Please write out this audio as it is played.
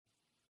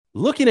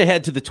Looking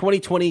ahead to the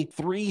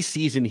 2023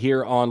 season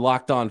here on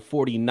Locked On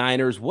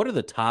 49ers, what are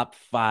the top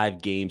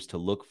 5 games to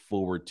look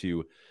forward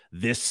to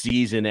this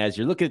season as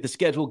you're looking at the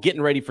schedule,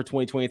 getting ready for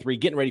 2023,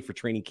 getting ready for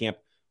training camp?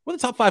 What are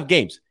the top 5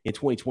 games in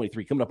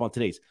 2023 coming up on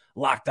today's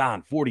Locked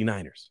On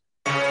 49ers?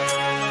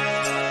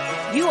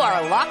 You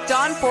are Locked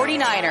On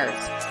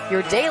 49ers,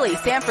 your daily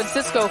San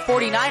Francisco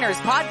 49ers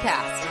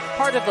podcast,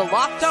 part of the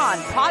Locked On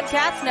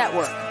Podcast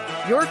Network,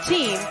 your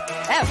team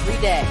every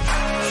day.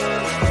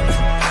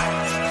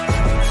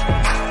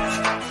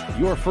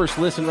 Your first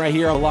listen right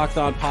here on Locked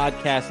On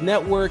Podcast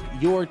Network,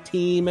 your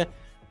team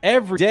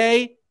every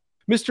day.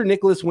 Mr.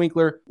 Nicholas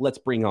Winkler, let's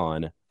bring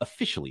on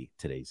officially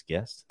today's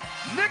guest.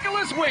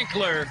 Nicholas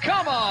Winkler,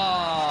 come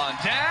on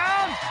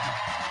down.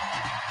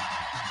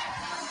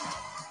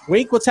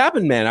 Wink, what's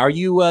happened, man? Are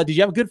you? Did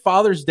you have a good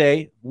Father's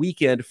Day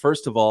weekend,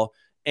 first of all?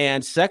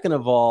 And second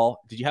of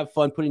all, did you have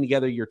fun putting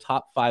together your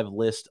top 5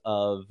 list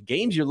of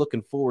games you're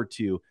looking forward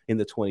to in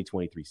the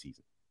 2023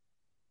 season?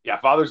 Yeah,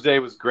 Father's Day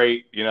was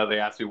great. You know, they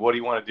asked me, what do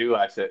you want to do?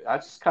 I said, I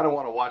just kind of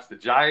want to watch the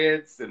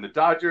Giants and the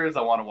Dodgers.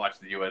 I want to watch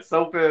the U.S.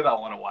 Open. I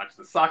want to watch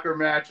the soccer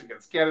match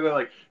against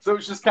Canada. So it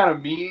was just kind of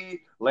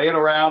me laying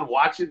around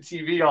watching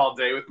TV all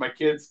day with my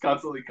kids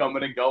constantly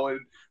coming and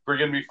going,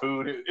 bringing me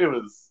food. It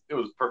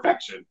was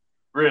perfection,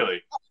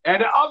 really.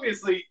 And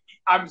obviously,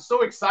 I'm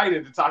so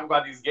excited to talk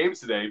about these games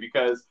today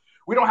because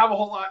we don't have a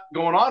whole lot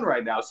going on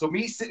right now. So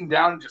me sitting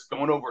down and just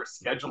going over a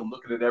schedule and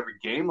looking at every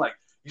game,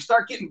 you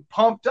start getting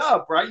pumped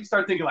up, right? You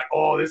start thinking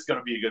oh, this is going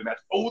to be a good match.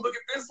 Oh, look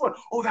at this one.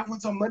 Oh, that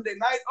one's on Monday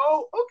night.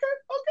 Oh, okay.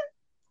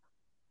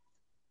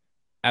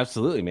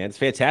 Absolutely, man. It's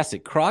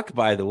fantastic. Croc,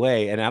 by the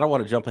way, and I don't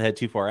want to jump ahead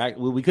too far.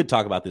 We could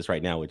talk about this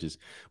right now, which is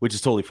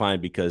totally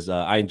fine because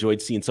I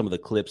enjoyed seeing some of the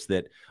clips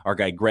that our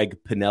guy Greg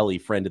Pinelli,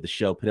 friend of the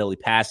show, Pinelli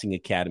Passing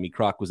Academy.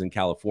 Croc was in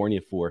California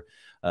for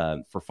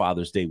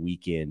Father's Day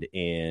weekend,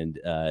 and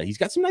he's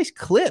got some nice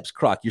clips.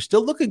 Croc, you're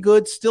still looking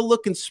good, still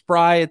looking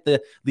spry at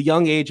the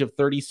young age of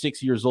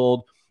 36 years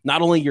old.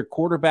 Not only your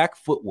quarterback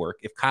footwork,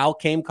 if Kyle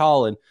came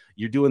calling,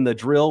 you're doing the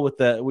drill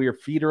where your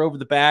feet are over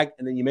the bag,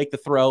 and then you make the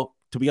throw.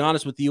 To be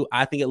honest with you,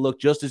 I think it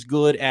looked just as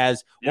good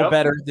as or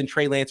better than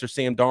Trey Lance or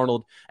Sam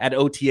Darnold at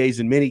OTAs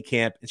and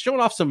minicamp. It's showing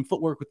off some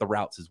footwork with the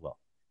routes as well.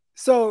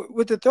 So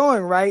with the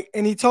throwing, right?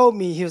 And he told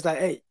me, he was like,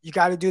 hey, you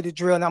got to do the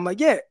drill. And I'm like,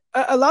 yeah,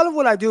 a lot of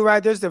what I do,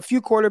 right? There's a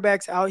few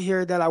quarterbacks out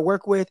here that I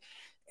work with.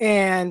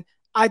 And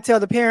I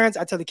tell the parents,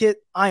 I tell the kid,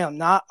 I am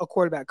not a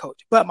quarterback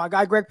coach. But my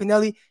guy, Greg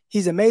Pinelli,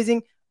 he's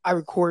amazing. I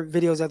record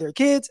videos of their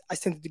kids. I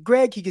send it to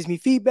Greg. He gives me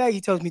feedback.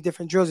 He tells me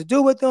different drills to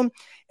do with them.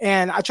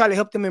 And I try to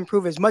help them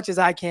improve as much as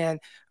I can,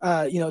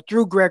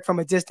 through Greg from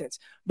a distance.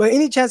 But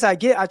any chance I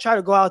get, I try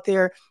to go out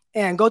there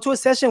and go to a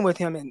session with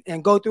him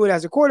and go through it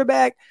as a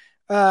quarterback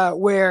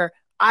where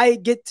I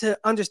get to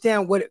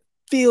understand what it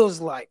feels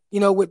like,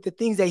 with the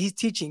things that he's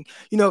teaching.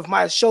 If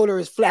my shoulder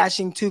is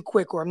flashing too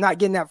quick, or I'm not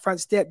getting that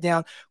front step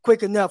down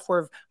quick enough, or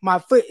if my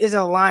foot isn't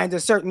aligned a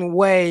certain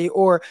way,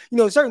 or,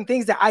 certain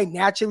things that I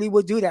naturally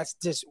would do that's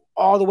just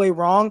all the way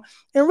wrong,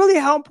 and really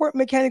how important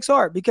mechanics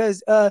are.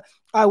 Because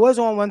I was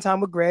on one time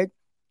with Greg,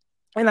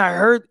 and I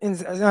heard,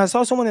 and I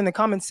saw someone in the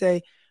comments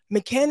say,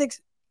 mechanics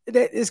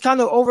that is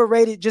kind of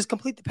overrated, just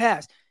complete the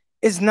pass.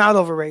 It's not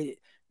overrated,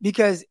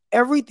 because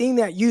everything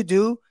that you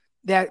do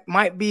that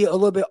might be a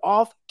little bit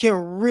off can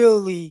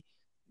really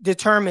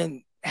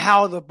determine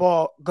how the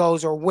ball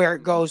goes or where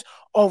it goes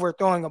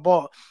overthrowing a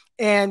ball.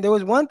 And there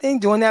was one thing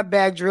doing that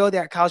bag drill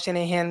that Kyle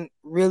Shanahan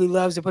really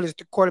loves to put his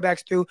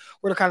quarterbacks through,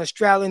 where they're kind of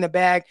straddling the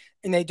bag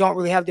and they don't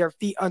really have their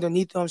feet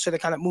underneath them. So they're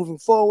kind of moving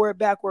forward,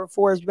 backwards.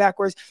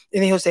 And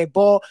then he'll say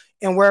ball,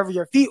 and wherever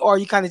your feet are,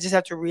 you kind of just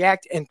have to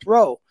react and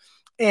throw.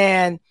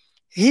 And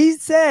he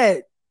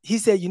said,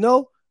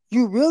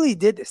 you really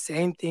did the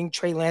same thing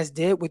Trey Lance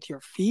did with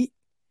your feet,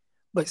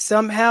 but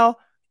somehow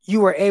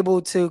you were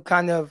able to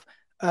kind of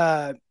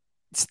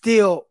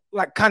still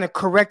kind of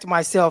correct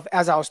myself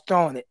as I was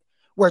throwing it,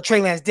 where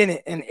Trey Lance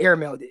didn't and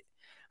airmailed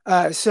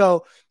it.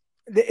 So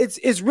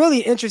it's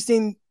really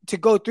interesting to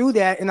go through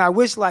that. And I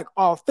wish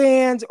all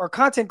fans or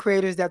content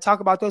creators that talk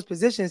about those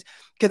positions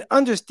could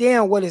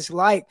understand what it's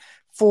like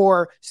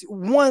for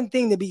one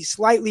thing to be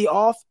slightly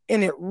off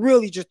and it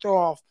really just throw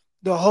off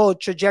the whole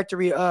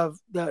trajectory of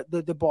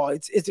the ball.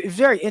 It's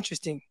very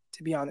interesting,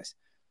 to be honest.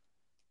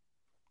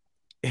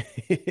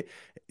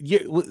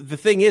 The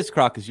thing is,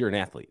 Croc, is you're an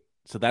athlete,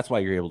 so that's why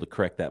you're able to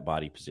correct that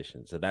body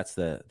position. So that's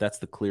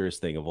the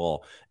clearest thing of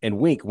all. And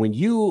Wink, when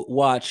you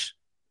watch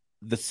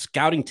the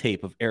scouting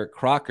tape of Eric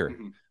Crocker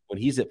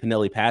when he's at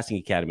Pinelli Passing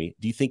Academy,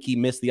 do you think he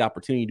missed the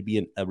opportunity to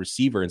be a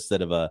receiver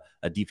instead of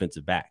a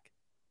defensive back?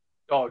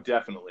 Oh,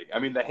 definitely. I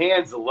mean, the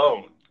hands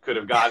alone could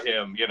have got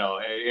him,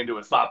 into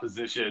a slot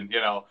position,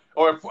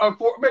 or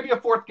maybe a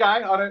fourth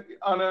guy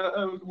on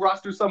a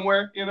roster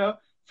somewhere,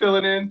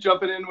 filling in,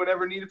 jumping in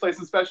whenever needed, play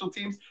some special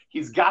teams.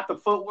 He's got the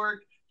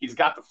footwork. He's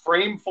got the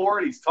frame for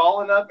it. He's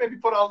tall enough. Maybe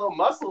put on a little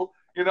muscle,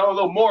 a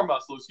little more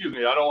muscle. Excuse me.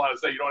 I don't want to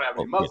say you don't have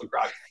any muscle,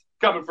 Croc.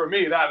 Coming from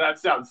me, that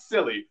sounds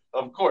silly.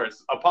 Of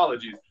course.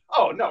 Apologies.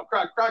 Oh, no.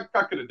 Croc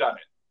could have done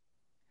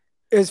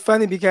it. It's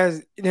funny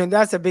because,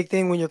 that's a big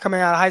thing when you're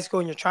coming out of high school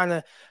and you're trying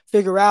to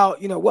figure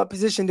out, what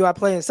position do I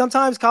play in.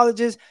 Sometimes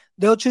colleges,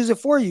 they'll choose it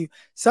for you.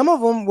 Some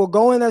of them will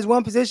go in as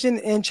one position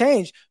and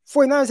change.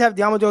 49ers have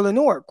Diamador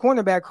Lenore,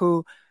 cornerback,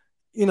 who,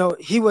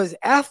 he was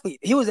athlete.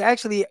 He was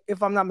actually,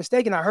 if I'm not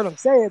mistaken, I heard him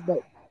say it,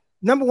 but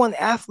number one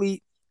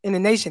athlete in the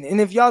nation.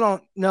 And if y'all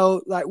don't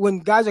know, like when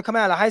guys are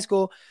coming out of high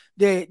school,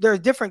 there are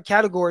different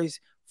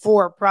categories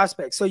for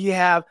prospects. So you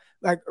have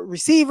like a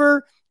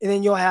receiver, and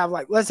then you'll have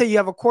like, let's say you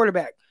have a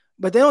quarterback.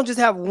 But they don't just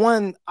have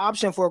one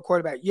option for a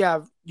quarterback. You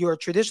have your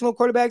traditional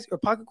quarterbacks or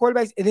pocket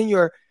quarterbacks, and then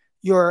your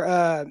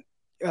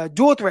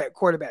dual threat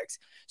quarterbacks.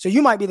 So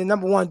you might be the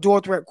number one dual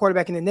threat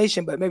quarterback in the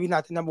nation, but maybe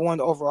not the number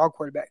one overall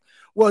quarterback.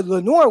 Well,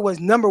 Lenore was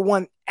number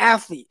one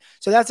athlete.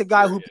 So that's a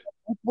guy who played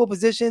multiple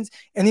positions,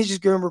 and he's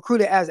just getting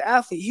recruited as an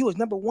athlete. He was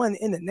number one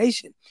in the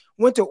nation.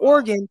 Went to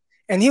Oregon,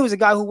 and he was a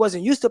guy who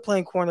wasn't used to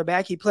playing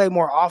cornerback. He played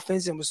more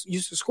offense and was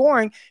used to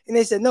scoring. And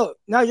they said, no,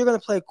 now you're going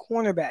to play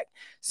cornerback.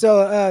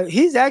 So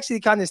he's actually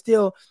kind of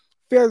still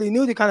fairly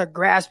new to kind of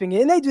grasping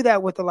it. And they do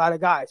that with a lot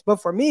of guys.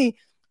 But for me,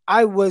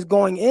 I was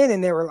going in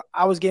and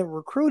I was getting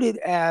recruited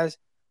as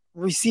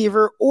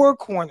receiver or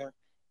corner.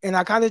 And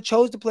I kind of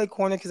chose to play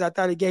corner because I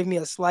thought it gave me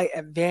a slight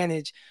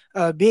advantage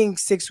being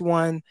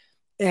 6'1"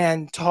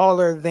 and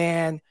taller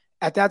than,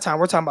 at that time,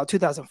 we're talking about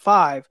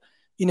 2005.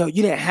 You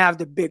didn't have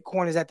the big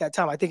corners at that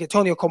time. I think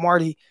Antonio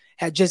Cromartie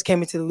had just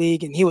came into the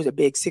league, and he was a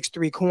big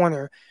 6'3"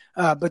 corner,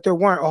 but there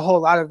weren't a whole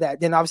lot of that.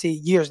 Then obviously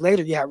years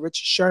later, you have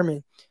Richard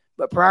Sherman.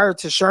 But prior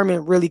to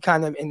Sherman really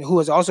and who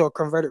was also a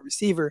converted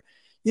receiver,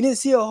 you didn't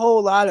see a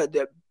whole lot of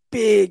the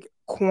big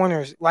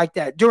corners like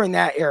that during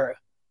that era.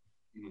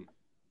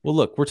 Well,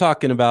 look, we're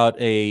talking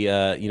about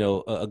a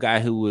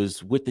guy who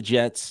was with the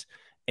Jets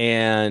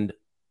and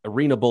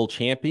Arena Bowl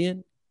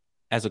champion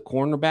as a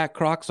cornerback,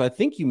 Croc. So I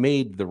think you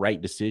made the right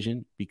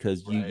decision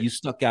because you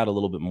stuck out a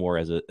little bit more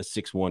as a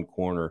 6'1"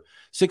 corner,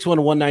 6'1"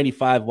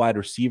 195 wide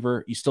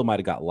receiver. You still might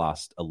have got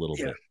lost a little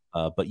bit.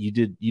 But you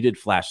did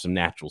flash some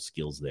natural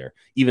skills there,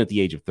 even at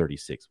the age of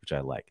 36, which I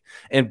like.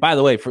 And by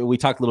the way, we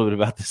talked a little bit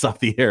about this off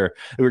the air.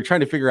 We were trying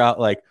to figure out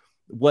like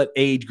what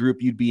age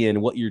group you'd be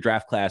in, what your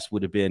draft class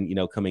would have been,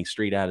 coming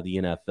straight out of the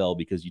NFL,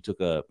 because you took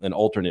an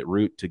alternate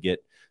route to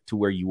get to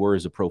where you were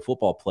as a pro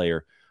football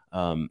player.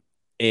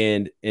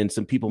 And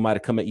some people might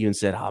have come at you and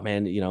said, oh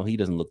man, he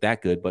doesn't look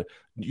that good, but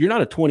you're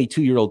not a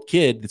 22-year-old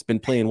kid that's been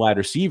playing wide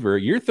receiver.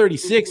 You're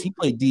 36. He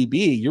played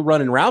DB. You're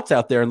running routes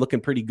out there and looking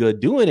pretty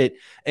good doing it.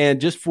 And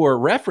just for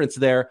reference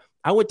there,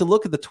 I went to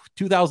look at the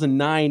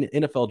 2009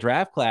 NFL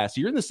draft class.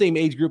 You're in the same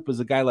age group as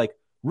a guy like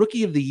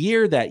Rookie of the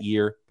Year that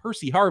year,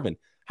 Percy Harvin.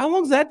 How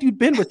long's that dude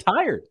been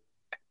retired?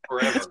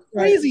 Forever. It's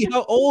crazy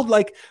how old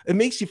like it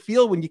makes you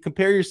feel when you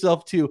compare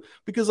yourself to,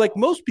 because like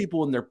most people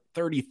when they're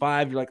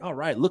 35, you're like, all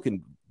right,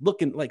 looking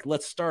like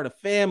let's start a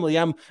family.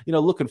 I'm,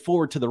 looking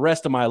forward to the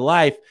rest of my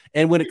life.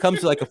 And when it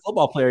comes to like a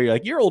football player, you're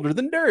like, you're older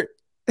than dirt.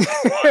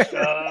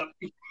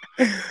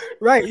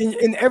 Right.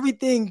 And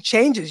everything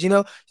changes,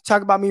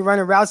 talk about me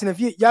running routes. And if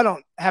y'all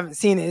haven't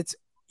seen it,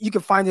 you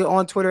can find it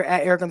on Twitter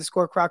at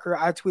Eric_Crocker.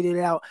 I tweeted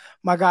it out.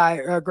 My guy,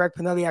 Greg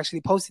Pinelli,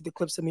 actually posted the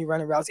clips of me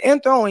running routes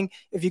and throwing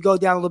if you go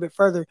down a little bit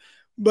further.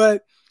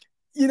 But,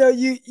 you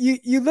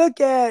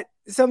look at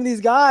some of these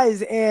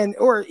guys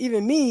or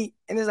even me,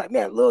 and it's like,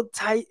 man, a little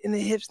tight in the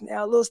hips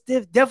now, a little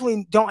stiff.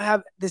 Definitely don't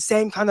have the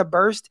same kind of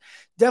burst.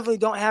 Definitely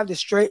don't have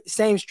the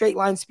same straight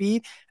line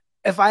speed.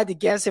 If I had to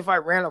guess, if I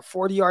ran a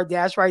 40-yard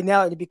dash right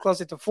now, it'd be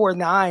closer to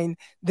 4.9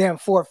 than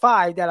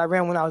 4.5 that I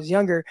ran when I was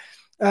younger.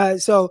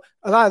 So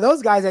a lot of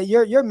those guys that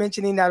you're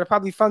mentioning that are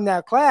probably from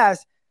that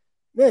class,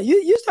 man,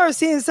 you start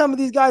seeing some of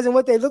these guys and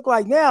what they look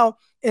like now.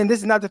 And this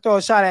is not to throw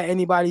a shot at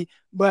anybody,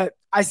 but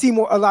I see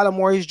a lot of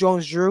Maurice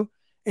Jones-Drew,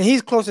 and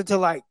he's closer to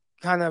like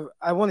kind of,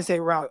 I want to say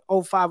around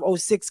 05,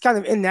 06, kind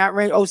of in that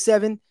range,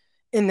 07,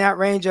 in that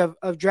range of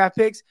draft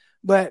picks.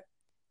 But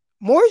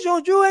Maurice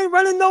Jones-Drew ain't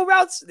running no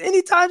routes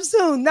anytime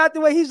soon, not the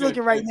way he's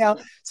looking right now.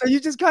 So you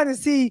just kind of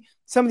see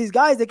some of these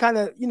guys that kind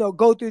of,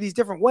 go through these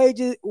different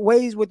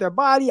ways with their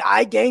body.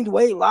 I gained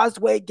weight, lost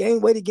weight,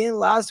 gained weight again,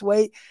 lost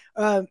weight.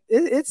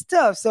 It's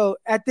tough. So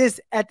at this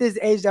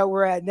age that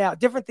we're at now,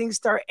 different things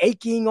start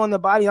aching on the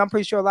body. I'm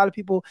pretty sure a lot of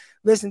people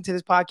listening to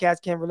this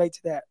podcast can relate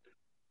to that.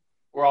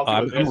 We're all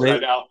doing this right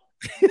now.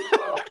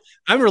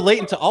 I'm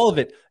relating to all of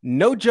it.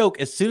 No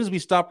joke. As soon as we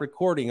stop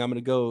recording, I'm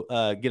going to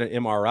go get an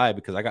MRI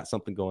because I got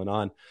something going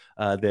on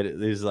that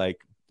is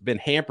like been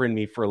hampering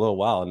me for a little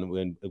while, and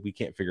when we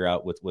can't figure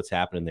out what's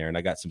happening there. And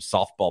I got some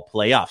softball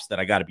playoffs that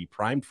I got to be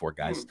primed for,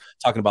 guys.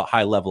 Talking about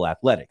high level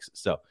athletics.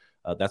 So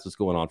that's what's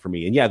going on for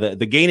me. And yeah,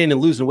 the gaining and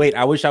losing weight.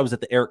 I wish I was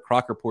at the Eric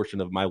Crocker portion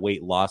of my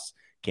weight loss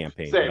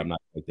campaign, but I'm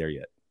not quite there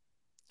yet.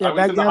 Yeah, I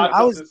was in the hot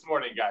tub this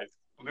morning, guys.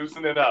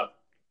 Loosen it up.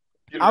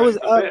 I was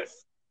up.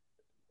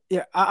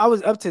 Yeah, I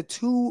was up to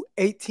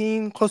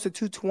 218, close to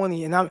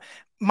 220, and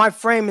my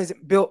frame is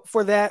built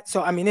for that.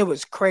 So, I mean, it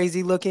was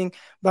crazy looking,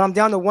 but I'm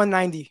down to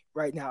 190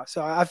 right now.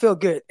 So I feel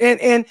good.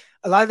 And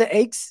a lot of the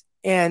aches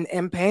and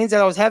pains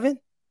that I was having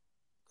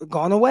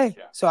gone away.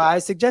 Yeah. So I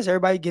suggest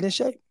everybody get in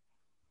shape.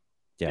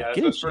 Yeah, that's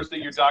the first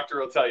thing your doctor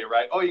will tell you,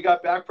 right? Oh, you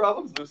got back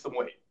problems? Lose some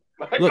weight.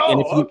 Like, Look,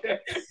 okay.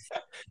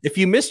 If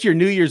you missed your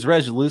New Year's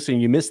resolution,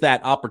 you missed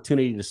that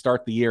opportunity to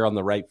start the year on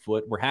the right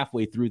foot. We're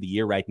halfway through the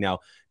year right now.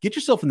 Get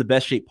yourself in the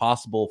best shape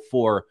possible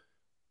for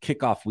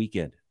kickoff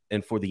weekend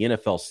and for the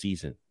NFL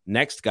season.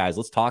 Next, guys,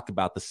 let's talk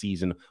about the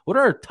season. What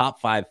are our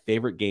top 5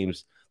 favorite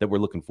games that we're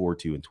looking forward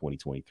to in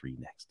 2023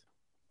 next?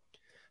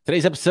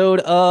 Today's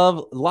episode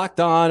of Locked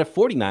On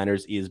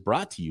 49ers is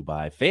brought to you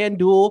by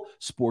FanDuel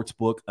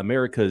Sportsbook,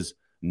 America's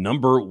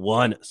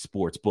 #1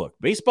 sportsbook.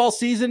 Baseball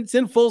season, it's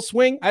in full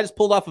swing. I just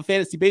pulled off a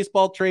fantasy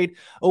baseball trade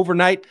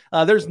overnight.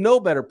 There's no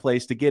better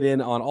place to get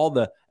in on all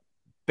the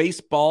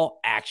baseball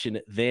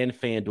action than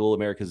FanDuel,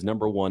 America's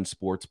 #1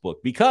 sportsbook.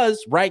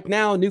 Because right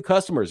now, new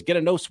customers get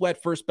a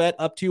no-sweat first bet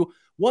up to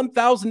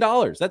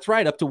 $1,000. That's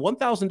right, up to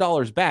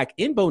 $1,000 back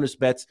in bonus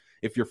bets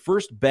if your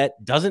first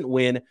bet doesn't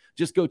win.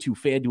 Just go to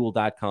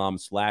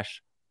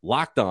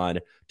FanDuel.com/lockedon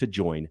to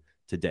join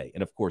today.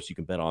 And of course, you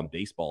can bet on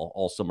baseball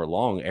all summer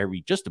long,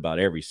 just about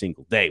every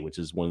single day, which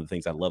is one of the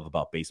things I love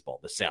about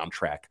baseball, the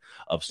soundtrack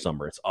of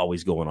summer. It's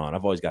always going on.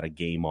 I've always got a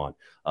game on.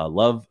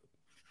 Love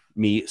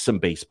me some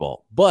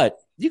baseball, but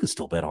you can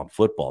still bet on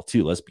football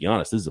too. Let's be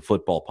honest. This is a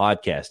football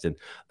podcast, and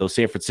those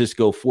San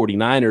Francisco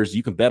 49ers,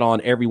 you can bet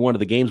on every one of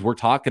the games we're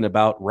talking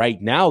about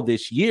right now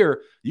this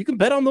year. You can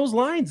bet on those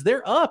lines.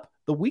 They're up.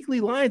 The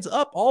weekly line's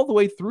up all the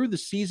way through the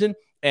season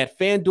at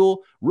FanDuel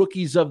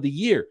Rookies of the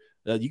Year.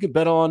 You can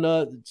bet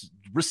on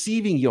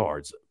receiving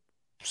yards,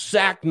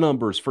 sack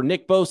numbers for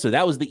Nick Bosa.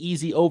 That was the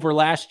easy over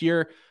last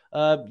year.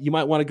 You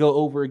might want to go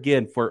over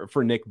again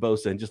for Nick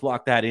Bosa and just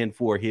lock that in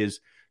for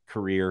his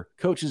career,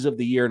 coaches of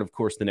the year, and of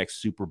course the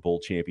next Super Bowl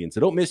champion.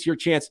 So don't miss your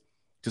chance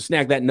to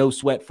snag that no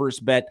sweat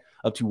first bet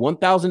up to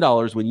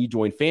 $1,000 when you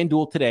join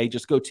FanDuel today.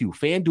 Just go to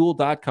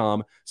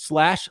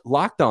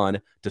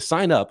FanDuel.com/lockedon to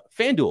sign up.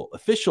 FanDuel,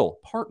 official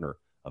partner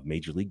of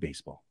Major League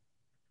Baseball.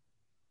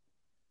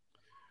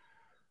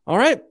 All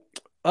right.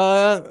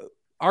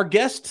 Our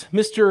guest,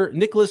 Mr.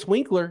 Nicholas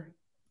Winkler,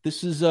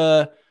 this is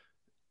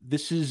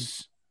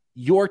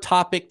your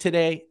topic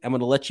today. I'm going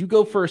to let you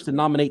go first and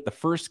nominate the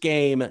first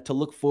game to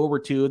look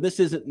forward to. This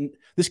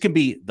can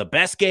be the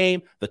best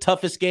game, the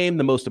toughest game,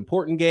 the most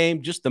important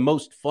game, just the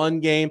most fun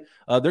game.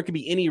 There could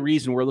be any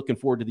reason we're looking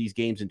forward to these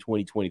games in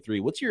 2023.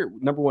 What's your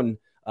 #1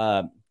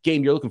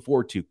 game you're looking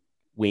forward to,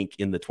 Wink,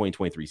 in the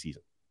 2023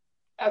 season?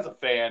 As a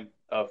fan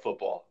of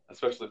football,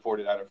 especially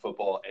 49er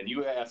football, and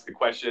you ask a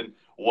question,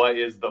 what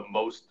is the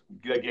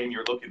game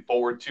you're looking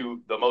forward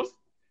to the most?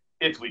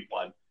 It's week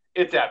 1.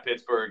 It's at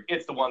Pittsburgh.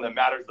 It's the one that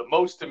matters the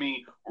most to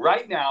me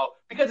right now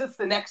because it's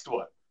the next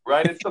one,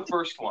 right? It's the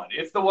first one.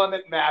 It's the one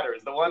that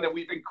matters, the one that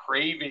we've been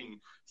craving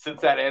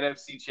since that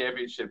NFC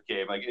Championship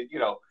game. Like,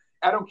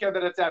 I don't care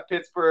that it's at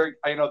Pittsburgh.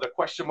 I know the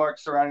question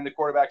marks surrounding the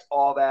quarterbacks,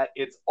 all that.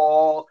 It's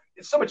so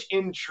much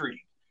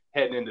intrigue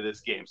heading into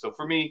this game. So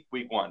for me,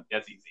 week 1,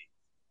 that's easy.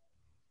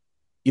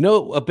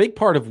 A big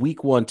part of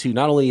week 1, too,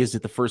 not only is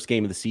it the first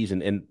game of the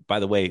season, and by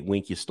the way,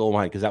 Wink, you stole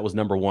mine because that was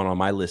 #1 on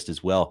my list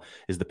as well,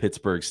 is the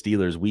Pittsburgh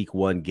Steelers week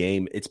 1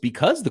 game. It's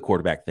because the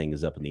quarterback thing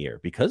is up in the air,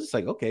 because it's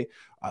like, okay,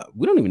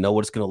 we don't even know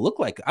what it's going to look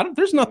like.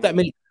 There's not that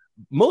many.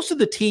 Most of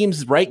the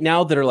teams right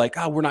now that are like,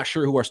 we're not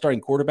sure who our starting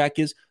quarterback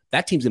is,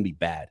 that team's going to be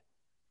bad.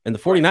 And the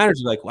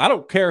 49ers are like, well, I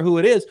don't care who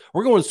it is.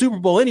 We're going to the Super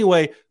Bowl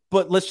anyway.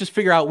 But let's just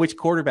figure out which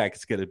quarterback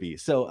it's going to be.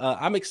 So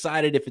I'm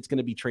excited if it's going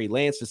to be Trey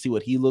Lance to see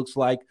what he looks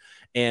like.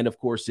 And, of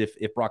course, if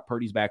Brock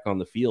Purdy's back on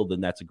the field, then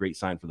that's a great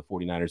sign for the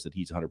 49ers that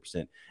he's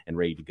 100% and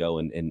ready to go.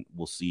 And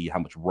we'll see how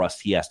much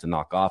rust he has to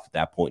knock off at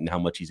that point and how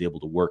much he's able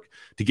to work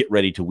to get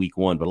ready to week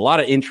 1. But a lot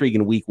of intrigue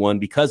in week 1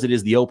 because it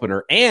is the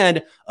opener.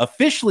 And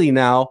officially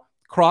now,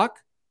 Croc,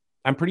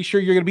 I'm pretty sure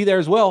you're going to be there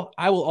as well.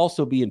 I will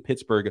also be in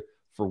Pittsburgh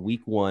for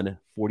week 1,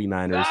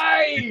 49ers.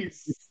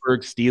 Nice! Pittsburgh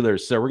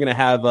Steelers. So we're going to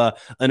have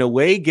an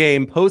away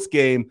game,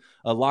 post-game,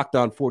 Locked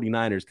On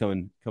 49ers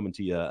coming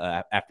to you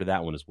after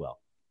that one as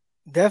well.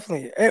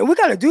 Definitely. And we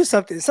got to do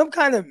something, some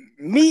kind of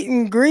meet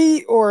and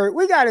greet, or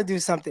we got to do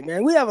something,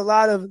 man. We have a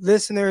lot of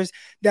listeners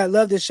that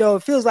love the show.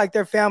 It feels like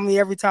their family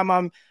every time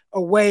I'm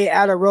away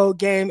at a road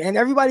game, and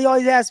everybody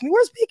always asks me,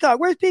 where's Peacock?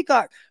 Where's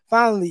Peacock?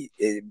 Finally,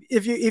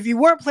 if you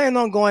weren't planning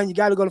on going, you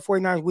got to go to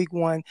 49ers week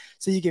 1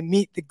 so you can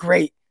meet the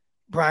great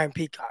Brian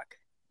Peacock.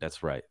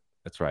 That's right.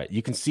 That's right.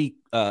 You can see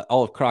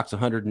all of Croc's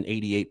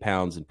 188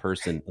 pounds in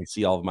person and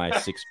see all of my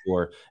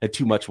 6'4" and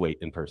too much weight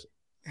in person.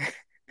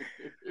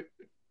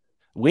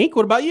 Wink,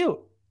 what about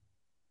you?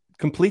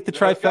 Complete the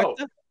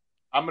trifecta?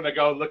 I'm going to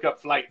go look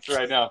up flights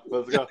right now.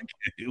 Let's go.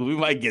 We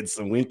might get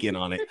some Wink in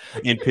on it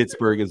in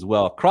Pittsburgh as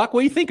well. Croc,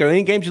 what do you think? Are there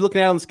any games you're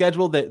looking at on the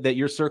schedule that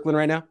you're circling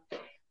right now?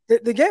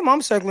 The game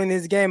I'm circling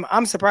is a game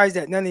I'm surprised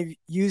that none of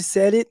you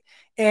said it.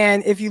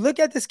 And if you look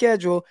at the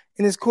schedule,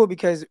 and it's cool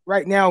because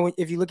right now,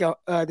 if you look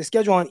at the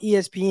schedule on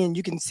ESPN,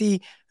 you can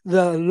see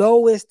the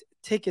lowest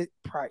ticket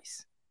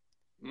price.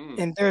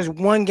 And there's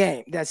one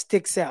game that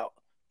sticks out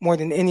more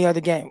than any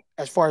other game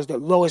as far as the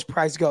lowest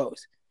price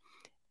goes.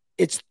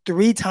 It's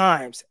 3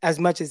 times as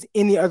much as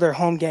any other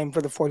home game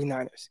for the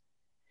 49ers.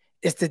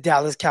 It's the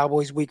Dallas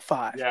Cowboys Week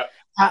 5. Yeah.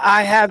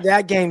 I have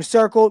that game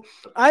circled.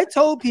 I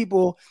told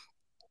people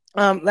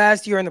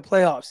last year in the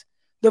playoffs,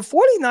 the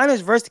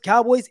 49ers versus the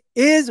Cowboys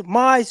is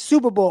my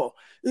Super Bowl.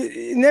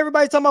 And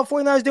everybody's talking about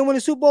 49ers didn't win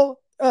a Super Bowl.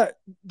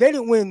 They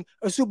didn't win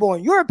a Super Bowl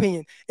in your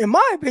opinion. In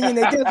my opinion,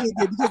 they definitely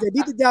did because they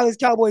beat the Dallas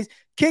Cowboys,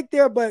 kicked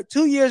their butt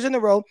 2 years in a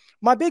row.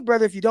 My big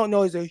brother, if you don't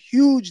know, is a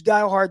huge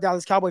diehard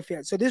Dallas Cowboy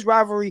fan. So this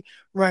rivalry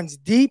runs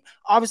deep.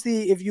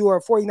 Obviously, if you are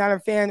a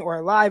 49er fan or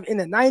alive in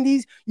the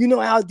 90s, you know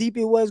how deep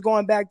it was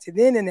going back to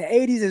then in the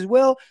 80s as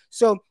well.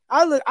 So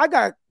I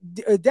got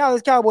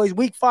Dallas Cowboys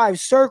Week 5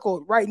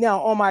 circled right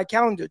now on my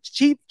calendar.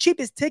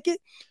 Cheapest ticket,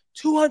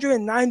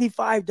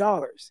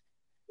 $295.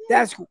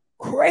 That's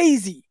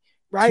crazy.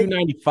 Right.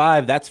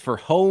 $295. That's for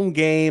home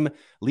game,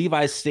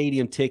 Levi's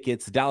Stadium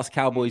tickets. The Dallas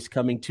Cowboys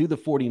coming to the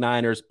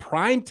 49ers.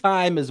 Prime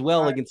time as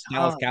well against the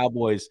Dallas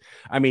Cowboys.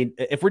 I mean,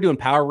 if we're doing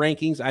power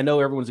rankings, I know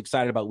everyone's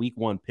excited about week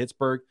 1,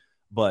 Pittsburgh,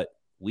 but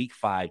week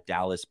 5,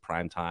 Dallas,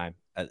 prime time.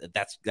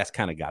 That's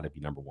kind of got to be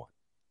number 1.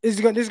 There's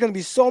going to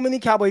be so many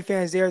Cowboy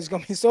fans there. There's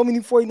going to be so many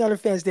 49er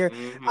fans there.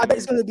 Mm-hmm. I bet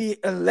it's going to be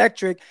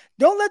electric.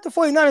 Don't let the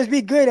 49ers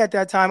be good at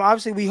that time.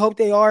 Obviously, we hope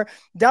they are.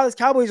 Dallas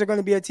Cowboys are going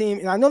to be a team.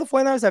 And I know the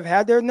 49ers have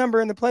had their number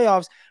in the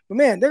playoffs. But,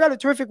 man, they got a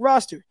terrific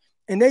roster.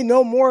 And they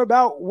know more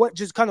about what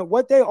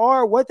they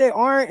are, what they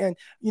aren't. And,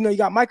 you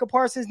got Micah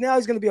Parsons now.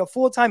 He's going to be a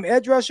full-time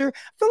edge rusher.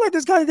 I feel like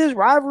there's kind of this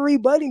rivalry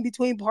budding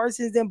between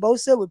Parsons and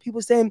Bosa with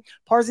people saying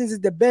Parsons is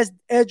the best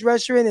edge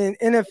rusher in the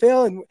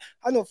NFL. And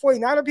I know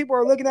 49er people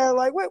are looking at it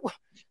like, what?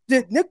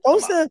 Did Nick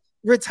Bosa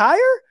retire?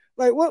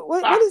 Like,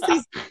 what is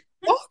this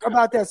talk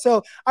about that?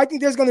 So I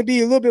think there's going to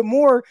be a little bit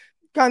more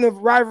kind of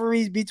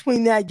rivalries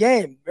between that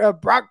game.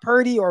 Brock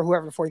Purdy or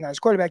whoever the 49ers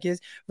quarterback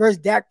is versus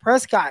Dak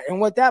Prescott and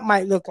what that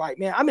might look like,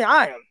 man. I mean,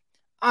 I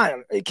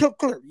am.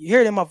 Clear. You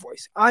hear it in my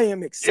voice. I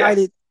am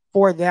excited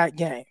for that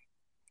game.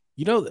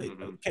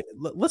 Okay,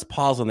 let's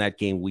pause on that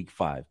game week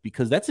 5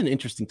 because that's an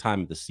interesting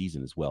time of the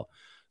season as well.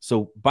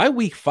 So by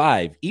week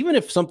 5, even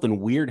if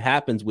something weird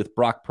happens with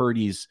Brock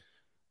Purdy's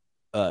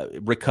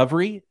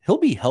recovery, he'll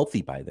be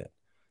healthy by then.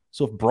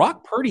 So if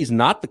Brock Purdy is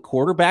not the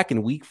quarterback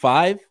in week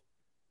 5,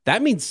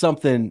 that means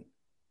something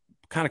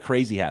kind of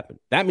crazy happened.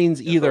 That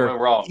means either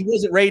he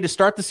wasn't ready to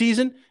start the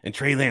season and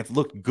Trey Lance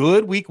looked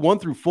good week 1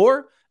 through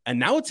 4, and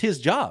now it's his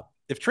job.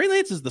 If Trey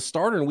Lance is the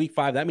starter in week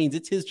 5, that means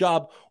it's his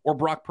job, or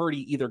Brock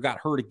Purdy either got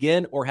hurt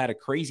again or had a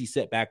crazy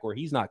setback where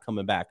he's not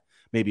coming back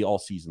maybe all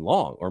season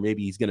long, or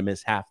maybe he's going to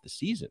miss half the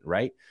season,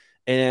 right?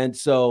 And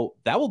so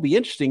that will be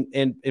interesting.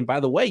 And by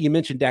the way, you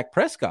mentioned Dak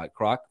Prescott,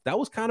 Croc. That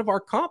was kind of our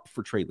comp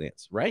for Trey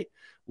Lance, right?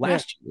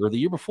 Last year or the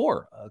year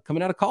before,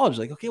 coming out of college,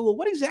 like, okay, well,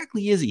 what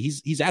exactly is he?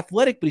 He's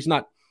athletic, but he's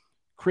not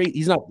crazy.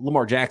 He's not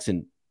Lamar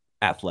Jackson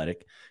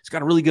athletic. He's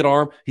got a really good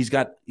arm. He's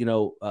got,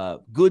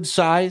 good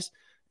size.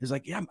 It's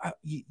like, yeah,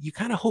 you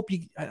kind of hope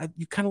you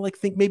kind of like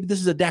think maybe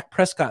this is a Dak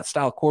Prescott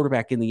style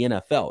quarterback in the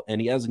NFL,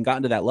 and he hasn't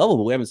gotten to that level,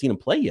 but we haven't seen him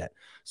play yet.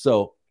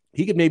 So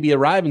he could maybe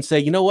arrive and say,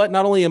 you know what?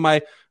 Not only am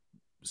I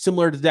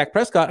similar to Dak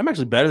Prescott, I'm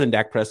actually better than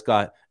Dak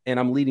Prescott, and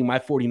I'm leading my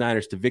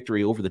 49ers to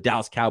victory over the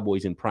Dallas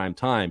Cowboys in prime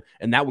time.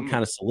 And that would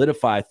kind of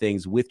solidify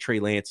things with Trey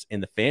Lance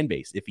and the fan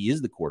base if he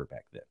is the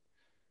quarterback then.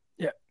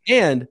 Yeah.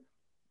 And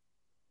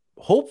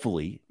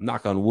hopefully,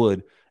 knock on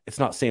wood, it's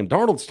not Sam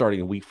Darnold starting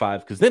in week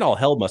 5, because then all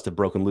hell must have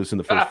broken loose in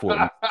the first 4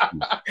 weeks.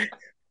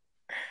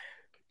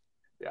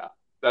 Yeah,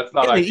 that's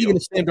not ideal. Even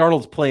if Sam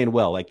Darnold's playing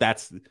well, like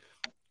that's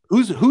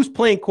who's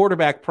playing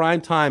quarterback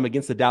prime time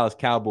against the Dallas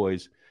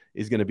Cowboys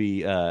is going to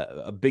be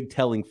a big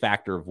telling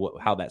factor of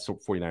how that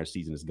 49ers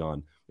season has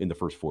gone in the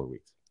first 4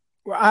 weeks.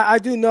 Well, I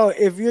do know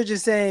if you're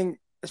just saying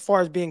as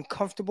far as being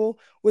comfortable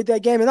with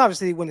that game, and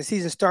obviously when the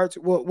season starts,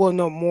 we'll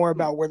know more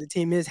about where the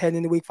team is heading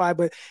into week 5.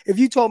 But if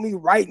you told me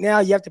right now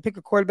you have to pick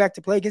a quarterback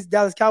to play against the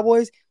Dallas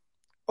Cowboys,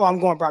 I'm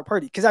going Brock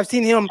Purdy, because I've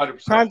seen him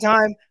 100%. Prime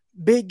time,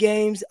 big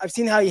games. I've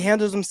seen how he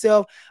handles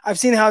himself. I've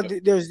seen how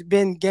there's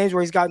been games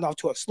where he's gotten off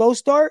to a slow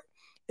start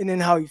and then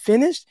how he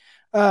finished.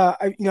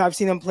 I've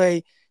seen him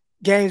play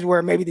games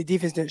where maybe the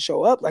defense didn't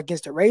show up, like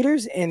against the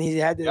Raiders, and he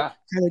had to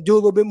kind of do a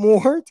little bit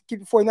more to keep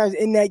the 49ers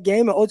in that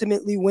game and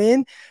ultimately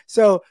win.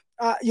 So,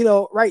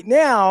 right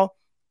now,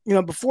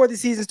 before the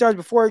season starts,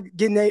 before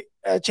getting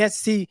a chance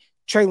to see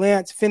Trey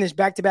Lance finish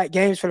back-to-back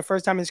games for the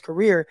first time in his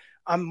career,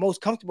 I'm most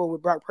comfortable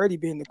with Brock Purdy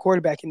being the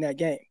quarterback in that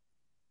game.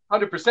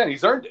 100%.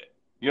 He's earned it.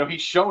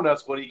 He's shown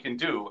us what he can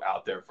do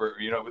out there. For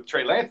with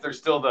Trey Lance, there's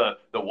still the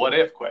what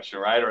if question,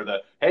 right? Or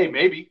the, hey,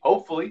 maybe,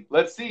 hopefully,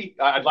 let's see.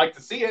 I'd like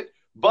to see it,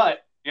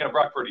 but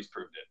Brock Purdy's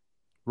proved it.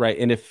 Right.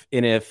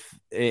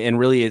 And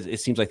really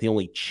it seems like the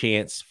only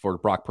chance for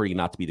Brock Purdy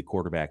not to be the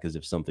quarterback is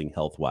if something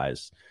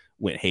health-wise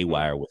went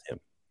haywire with him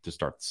to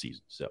start the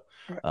season. So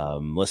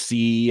let's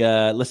see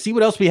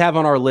what else we have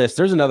on our list.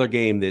 There's another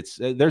game that's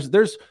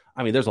there's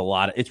a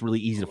lot. It's really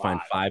easy to find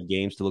 5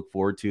 games to look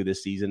forward to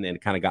this season, and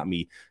it kind of got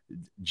me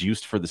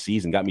juiced for the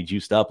season, got me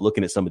juiced up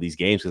looking at some of these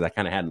games, because I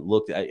kind of hadn't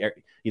looked at,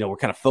 we're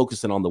kind of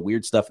focusing on the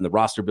weird stuff in the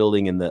roster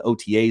building and the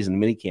OTAs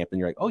and the minicamp, and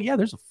you're like, oh yeah,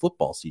 there's a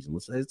football season.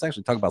 Let's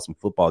actually talk about some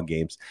football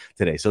games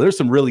today. So there's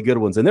some really good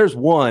ones, and there's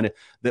one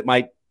that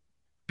might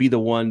be the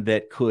one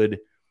that could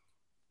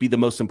be the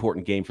most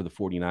important game for the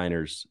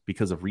 49ers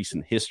because of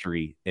recent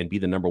history and be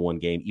the number one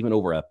game, even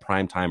over a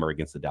prime timer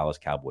against the Dallas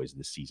Cowboys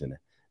this season.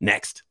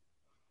 Next.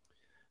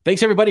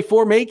 Thanks, everybody,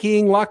 for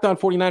making Locked On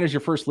 49ers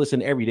your first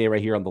listen every day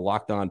right here on the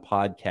Locked On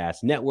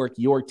Podcast Network,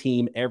 your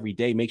team every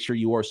day. Make sure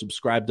you are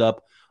subscribed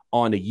up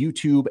on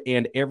YouTube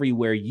and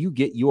everywhere you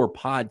get your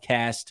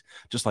podcast,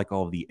 just like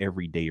all of the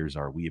everydayers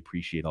are. We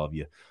appreciate all of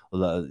you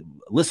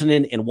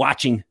listening and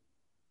watching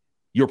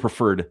your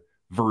preferred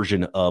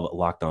version of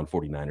Locked On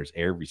 49ers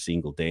every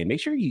single day. And make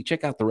sure you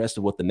check out the rest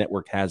of what the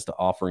network has to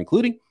offer,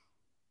 including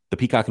the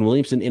Peacock and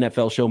Williamson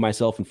NFL show,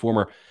 myself and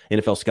former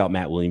NFL scout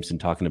Matt Williamson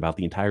talking about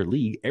the entire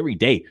league every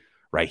day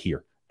right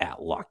here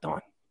at Locked On.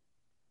 All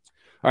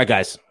right,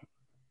 guys,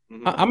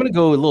 I'm going to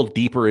go a little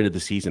deeper into the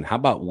season. How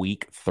about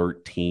week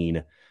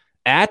 13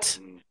 at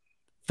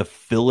the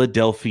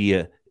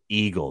Philadelphia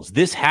Eagles?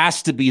 This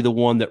has to be the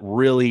one that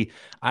really,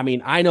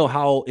 I know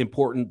how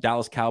important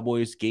Dallas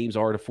Cowboys games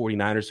are to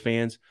 49ers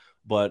fans,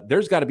 but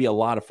there's got to be a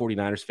lot of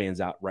 49ers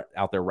fans out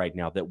there right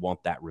now that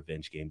want that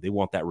revenge game. They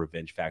want that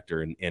revenge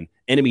factor. And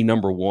enemy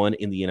number one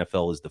in the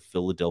NFL is the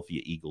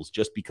Philadelphia Eagles,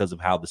 just because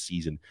of how the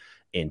season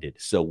ended.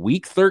 So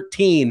week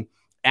 13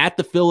 at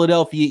the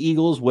Philadelphia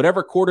Eagles,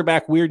 whatever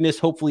quarterback weirdness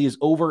hopefully is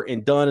over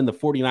and done, and the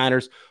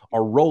 49ers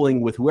are rolling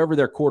with whoever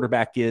their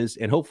quarterback is.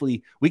 And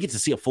hopefully we get to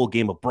see a full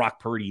game of Brock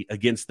Purdy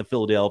against the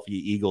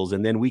Philadelphia Eagles.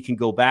 And then we can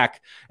go back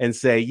and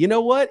say, you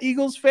know what,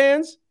 Eagles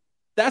fans?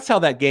 That's how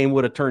that game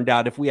would have turned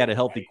out if we had a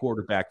healthy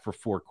quarterback for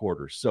 4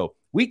 quarters. So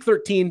week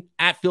 13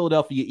 at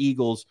Philadelphia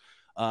Eagles.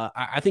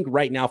 I think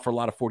right now for a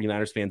lot of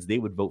 49ers fans, they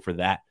would vote for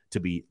that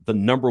to be the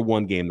number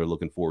one game they're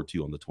looking forward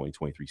to on the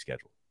 2023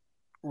 schedule.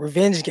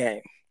 Revenge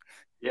game.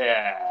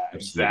 Yeah,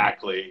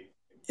 exactly.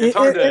 It's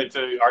hard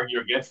to argue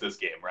against this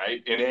game,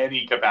 right? In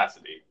any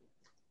capacity.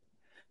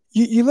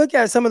 You look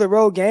at some of the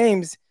road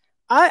games.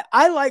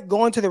 I like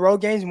going to the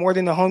road games more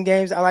than the home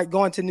games. I like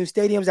going to new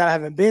stadiums that I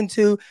haven't been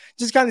to,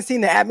 just kind of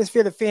seeing the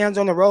atmosphere, the fans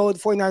on the road,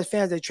 49ers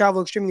fans, they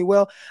travel extremely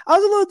well. I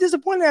was a little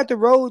disappointed at the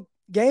road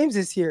games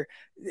this year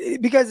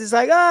because it's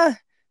like,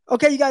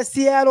 okay, you got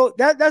Seattle.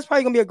 That's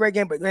probably going to be a great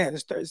game, but man,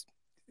 it's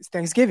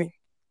Thanksgiving.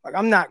 Like,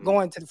 I'm not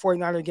going to the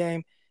 49er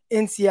game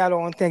in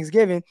Seattle on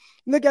Thanksgiving.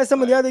 Look at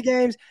some of the other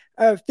games.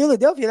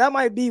 Philadelphia, that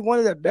might be one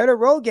of the better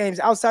road games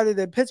outside of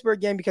the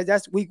Pittsburgh game because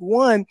that's week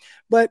 1.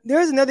 But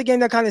there's another game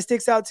that kind of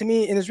sticks out to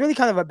me, and it's really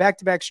kind of a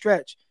back-to-back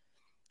stretch.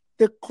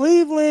 The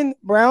Cleveland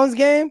Browns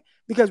game,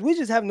 because we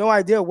just have no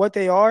idea what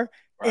they are.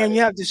 Right. And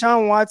you have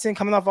Deshaun Watson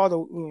coming off all the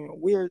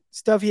weird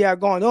stuff he had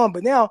going on.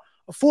 But now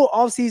a full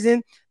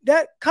offseason,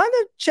 that kind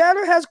of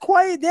chatter has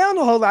quieted down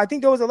a whole lot. I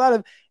think there was a lot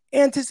of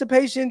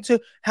anticipation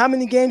to how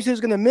many games he was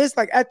going to miss.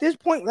 Like at this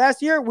point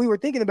last year, we were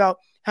thinking about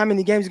how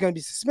many games are going to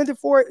be suspended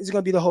for it. Is it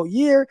going to be the whole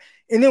year?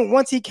 And then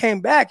once he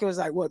came back, it was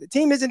like, well, the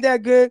team isn't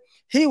that good.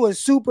 He was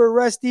super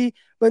rusty.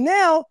 But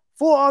now,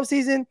 full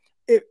offseason,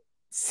 it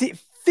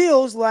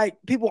feels like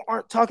people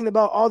aren't talking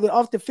about all the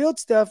off-the-field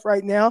stuff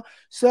right now.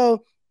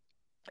 So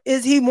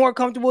is he more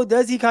comfortable?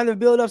 Does he kind of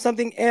build up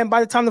something? And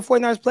by the time the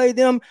 49ers play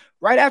them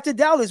right after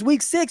Dallas,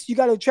 week 6, you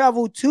got to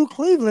travel to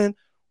Cleveland.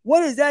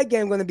 What is that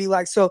game going to be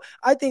like? So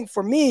I think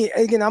for me,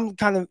 again, I'm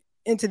kind of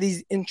into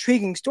these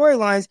intriguing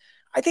storylines.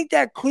 I think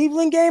that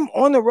Cleveland game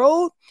on the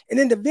road and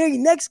then the very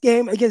next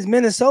game against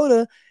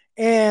Minnesota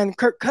and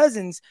Kirk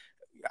Cousins,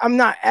 I'm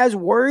not as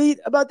worried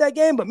about that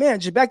game. But, man,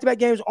 just back-to-back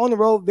games on the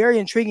road, very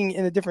intriguing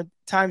in a different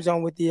time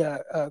zone with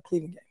the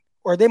Cleveland game.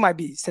 Or they might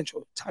be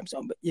central time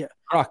zone, but yeah.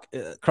 Croc,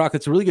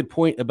 it's a really good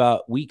point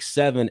about week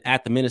 7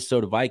 at the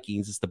Minnesota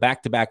Vikings. It's the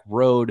back-to-back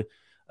road.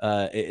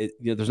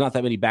 There's not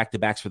that many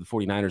back-to-backs for the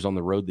 49ers on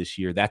the road this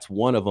year. That's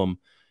one of them.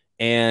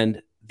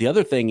 And the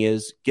other thing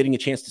is getting a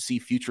chance to see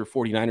future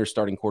 49ers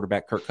starting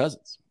quarterback Kirk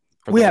Cousins.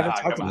 We haven't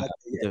talked about it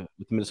with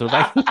the Minnesota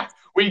Vikings.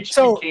 we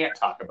can't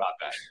talk about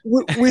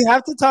that. We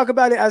have to talk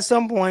about it at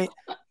some point.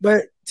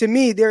 But to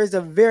me, there is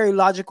a very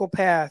logical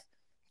path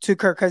to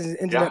Kirk Cousins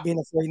ended up being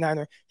a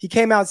 49er. He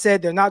came out and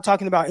said they're not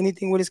talking about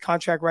anything with his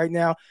contract right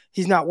now.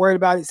 He's not worried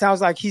about it.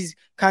 Sounds like he's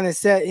kind of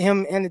set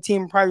him and the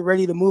team probably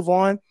ready to move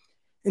on.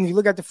 And if you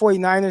look at the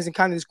 49ers and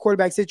kind of this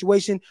quarterback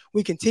situation,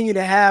 we continue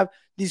to have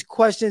these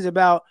questions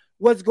about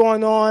what's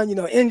going on,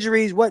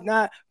 injuries,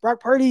 whatnot. Brock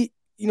Purdy,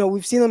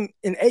 we've seen him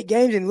in 8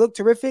 games and look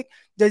terrific.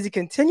 Does he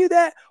continue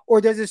that,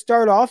 or does it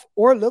start off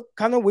or look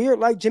kind of weird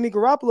like Jimmy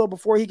Garoppolo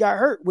before he got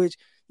hurt, which,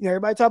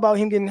 everybody talk about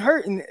him getting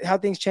hurt and how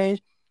things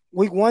change.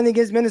 Week 1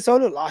 against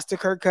Minnesota, lost to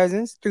Kirk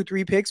Cousins through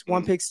 3 picks,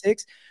 1 pick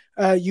 6.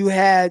 You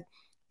had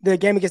the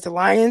game against the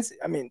Lions.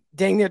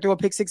 Dang near threw a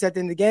pick 6 at the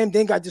end of the game,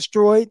 then got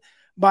destroyed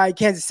by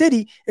Kansas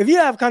City. If you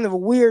have kind of a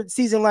weird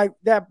season like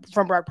that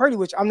from Brock Purdy,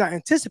 which I'm not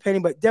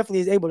anticipating, but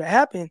definitely is able to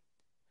happen,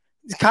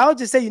 Kyle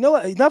just said, you know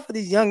what, enough of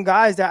these young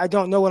guys that I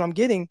don't know what I'm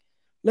getting.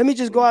 Let me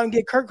just go out and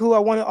get Kirk, who I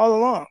wanted all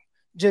along.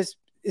 Just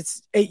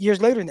it's 8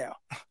 years later now.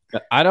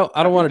 I don't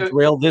want to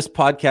derail this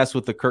podcast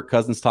with the Kirk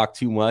Cousins talk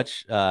too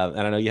much. And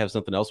I know you have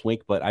something else,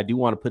 Wink, but I do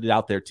want to put it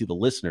out there to the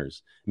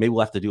listeners. Maybe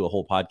we'll have to do a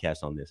whole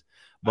podcast on this.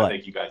 But I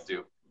think you guys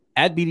do.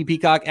 At BD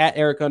Peacock, at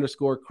Eric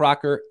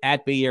 _Crocker,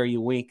 at Bay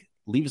Area Wink.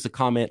 leave us a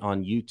comment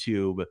on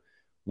YouTube.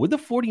 Would the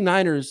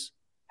 49ers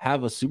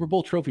have a Super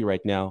Bowl trophy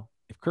right now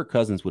if Kirk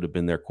Cousins would have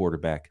been their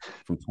quarterback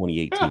from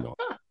 2018 on?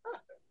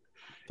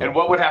 And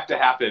what would have to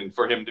happen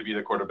for him to be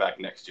the quarterback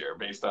next year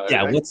based on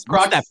what's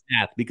that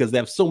path? Because they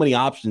have so many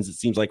options, it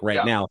seems like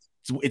now.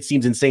 It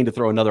seems insane to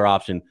throw another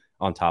option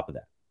on top of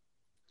that.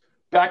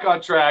 Back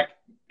on track.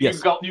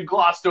 Yes. You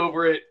glossed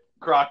over it,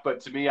 Croc, but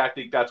to me, I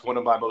think that's one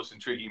of my most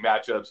intriguing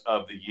matchups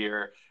of the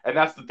year. And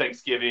that's the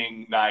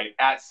Thanksgiving night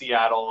at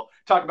Seattle.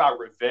 Talk about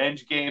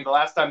revenge game. The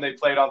last time they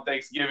played on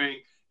Thanksgiving,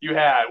 you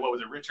had,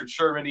 Richard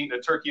Sherman eating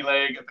a turkey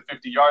leg at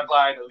the 50-yard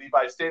line at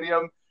Levi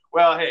Stadium.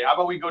 Well, hey, how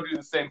about we go do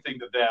the same thing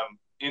to them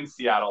in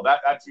Seattle?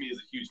 That to me is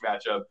a huge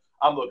matchup.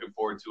 I'm looking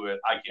forward to it.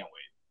 I can't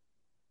wait.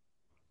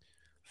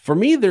 For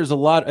me, there's a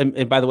lot.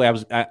 And by the way,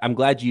 I'm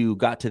glad you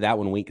got to that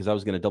one, Wink, because I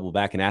was going to double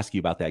back and ask you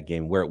about that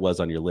game, where it was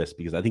on your list,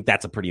 because I think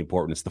that's a pretty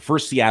important. It's the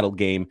first Seattle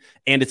game,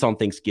 and it's on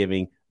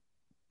Thanksgiving.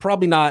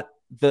 Probably not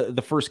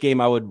the first game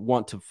I would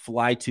want to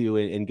fly to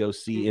and go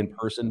see in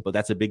person, but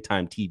that's a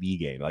big-time TV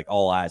game, like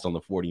all eyes on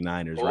the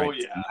 49ers, right?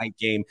 Yeah. It's a night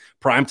game,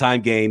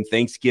 primetime game,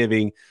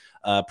 Thanksgiving,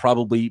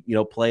 probably,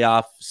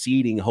 playoff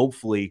seeding,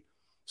 hopefully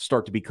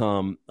start to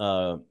become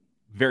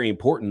very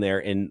important there.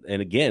 And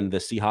again, the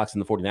Seahawks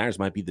and the 49ers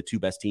might be the two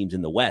best teams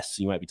in the West.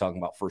 So you might be talking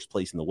about first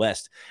place in the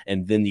West.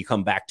 And then you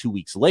come back 2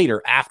 weeks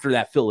later after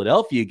that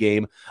Philadelphia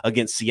game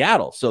against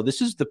Seattle. So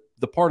this is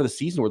the part of the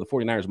season where the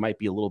 49ers might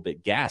be a little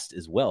bit gassed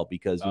as well,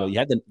 because, you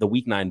had the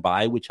week 9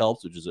 bye, which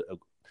helps, which is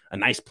a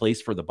nice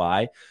place for the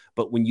bye.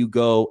 But when you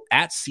go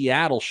at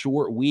Seattle,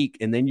 short week,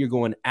 and then you're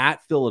going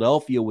at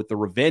Philadelphia with the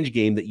revenge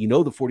game that the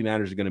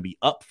 49ers are going to be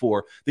up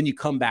for, then you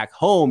come back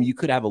home, you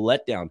could have a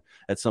letdown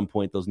at some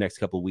point those next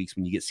couple of weeks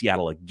when you get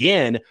Seattle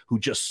again, who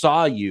just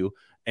saw you,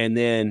 and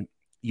then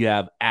you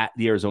have at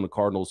the Arizona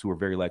Cardinals, who are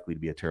very likely to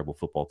be a terrible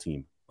football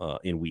team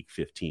in week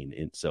 15.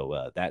 And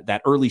so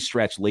that early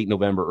stretch, late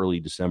November, early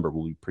December,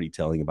 will be pretty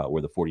telling about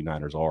where the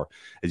 49ers are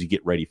as you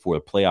get ready for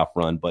the playoff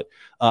run. But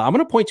I'm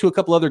going to point to a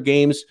couple other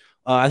games.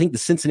 I think the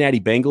Cincinnati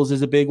Bengals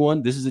is a big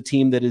one. This is a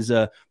team that is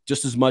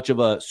just as much of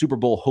a Super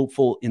Bowl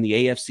hopeful in the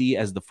AFC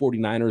as the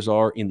 49ers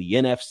are in the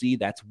NFC.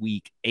 That's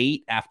week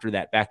 8 after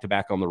that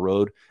back-to-back on the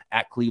road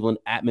at Cleveland,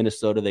 at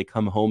Minnesota. They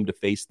come home to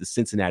face the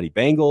Cincinnati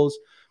Bengals.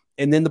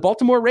 And then the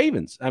Baltimore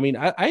Ravens. I mean,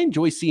 I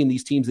enjoy seeing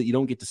these teams that you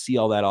don't get to see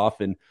all that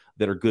often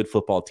that are good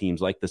football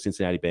teams, like the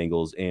Cincinnati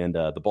Bengals and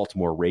the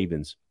Baltimore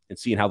Ravens, and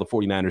seeing how the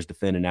 49ers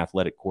defend an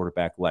athletic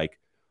quarterback like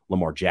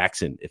Lamar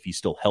Jackson if he's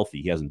still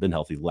healthy. He hasn't been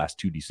healthy the last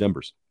 2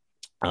 Decembers.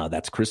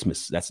 That's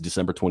Christmas. That's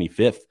December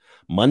 25th,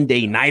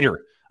 Monday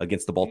nighter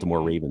against the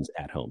Baltimore Ravens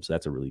at home. So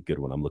that's a really good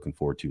one I'm looking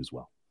forward to as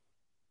well.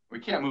 We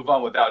can't move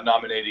on without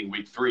nominating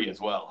week 3 as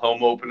well.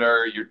 Home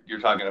opener, you're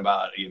talking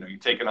about, you're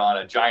taking on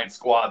a giant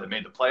squad that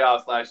made the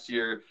playoffs last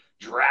year,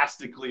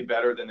 drastically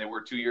better than they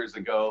were 2 years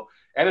ago.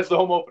 And it's the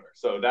home opener.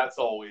 So that's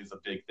always a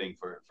big thing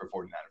for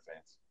 49er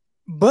fans.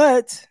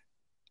 But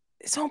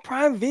it's on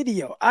Prime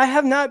Video. I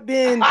have not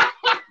been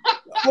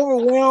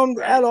overwhelmed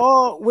at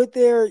all with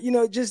their,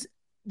 just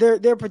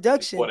their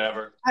production.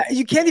 Whatever.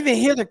 You can't even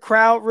hear the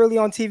crowd really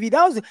on TV.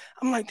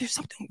 I'm like, there's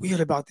something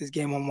weird about this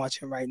game I'm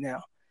watching right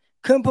now.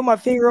 Couldn't put my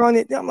finger on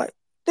it. I'm like,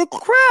 the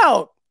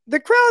crowd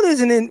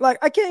isn't in,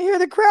 I can't hear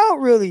the crowd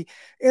really.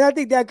 And I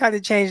think that kind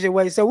of changed the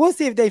way. So we'll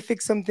see if they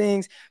fix some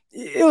things.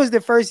 It was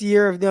the first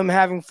year of them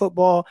having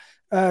football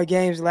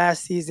games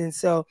last season.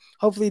 So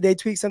hopefully they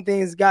tweak some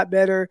things, got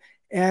better,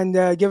 and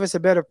give us a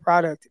better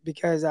product,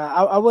 because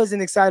I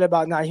wasn't excited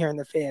about not hearing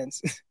the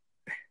fans.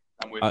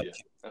 I'm with you.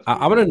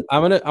 I'm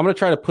gonna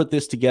try to put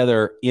this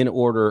together in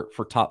order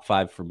for top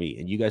 5 for me,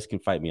 and you guys can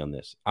fight me on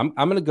this. I'm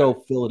gonna go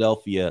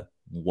Philadelphia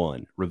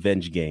 1,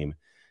 revenge game,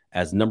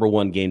 as number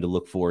 1 game to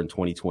look for in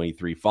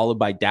 2023, followed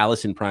by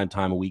Dallas in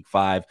primetime in week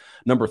 5.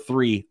 Number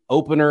 3,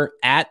 opener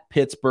at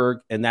Pittsburgh,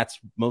 and that's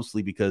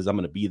mostly because I'm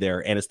going to be there,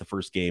 and it's the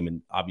first game,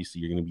 and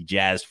obviously you're going to be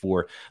jazzed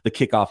for the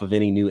kickoff of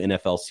any new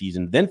NFL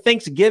season. Then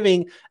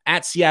Thanksgiving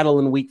at Seattle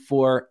in week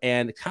 4,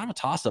 and it's kind of a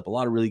toss-up, a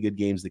lot of really good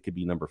games that could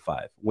be number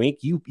 5.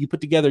 Wink, you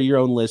put together your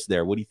own list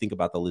there. What do you think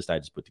about the list I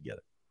just put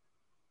together?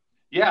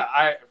 Yeah,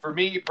 for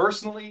me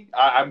personally,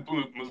 I'm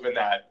moving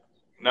that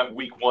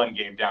week 1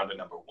 game down to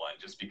number 1,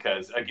 just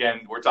because,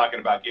 again, we're talking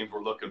about games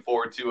we're looking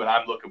forward to, and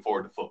I'm looking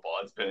forward to football.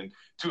 It's been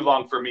too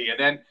long for me. And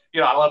then,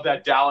 I love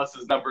that Dallas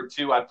is number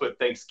 2. I put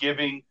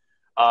Thanksgiving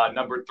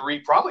number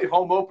 3, probably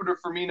home opener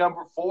for me,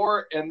 number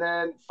 4, and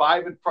then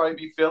 5 would probably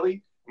be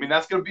Philly. I mean,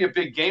 that's going to be a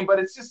big game, but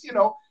it's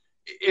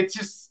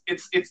just,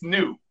 it's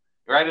new,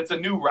 right? It's a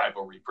new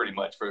rivalry pretty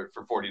much for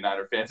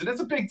 49er fans, and it's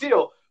a big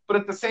deal. But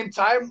at the same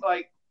time,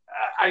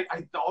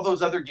 all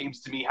those other games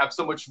to me have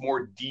so much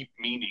more deep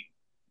meaning.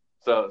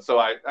 So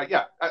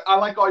I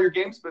like all your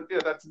games, but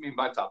that's me,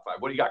 my top 5.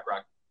 What do you got,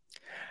 Greg?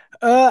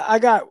 I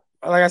got,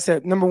 like I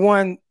said, number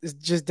 1 is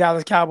just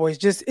Dallas Cowboys.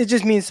 It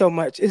just means so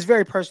much. It's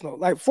very personal.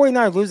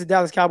 49ers lose to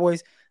Dallas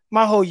Cowboys,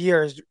 my whole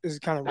year is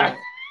kind of ruined.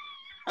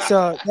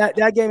 So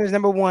that game is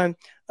number 1.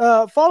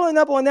 Following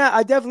up on that,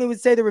 I definitely would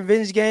say the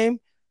revenge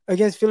game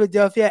against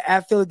Philadelphia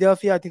at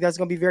Philadelphia. I think that's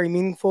going to be very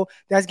meaningful.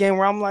 That's a game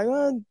where I'm like,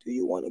 do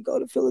you want to go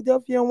to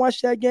Philadelphia and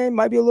watch that game?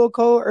 Might be a little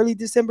cold, early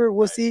December.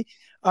 We'll see.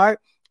 All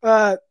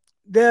right.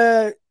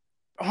 The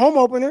home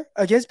opener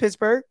against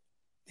Pittsburgh.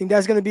 I think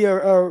that's going to be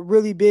a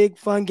really big,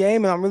 fun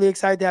game, and I'm really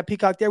excited to have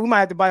Peacock there. We might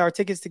have to buy our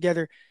tickets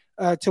together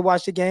to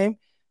watch the game.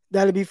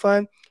 That'll be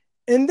fun.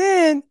 And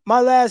then my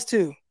last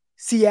two,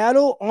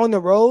 Seattle on the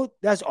road.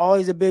 That's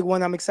always a big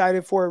one I'm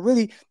excited for. It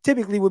really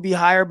typically would be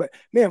higher, but,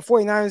 man,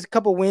 49ers, a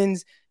couple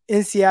wins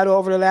in Seattle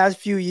over the last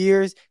few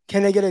years.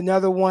 Can they get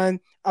another one?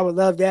 I would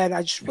love that. And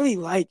I just really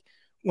like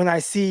when I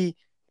see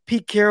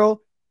Pete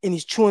Carroll and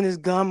he's chewing his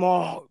gum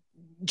all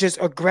just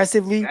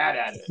aggressively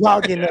while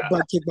getting that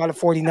butt kicked by the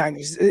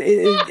 49ers.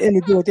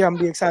 And to do it there, I'm going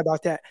to be excited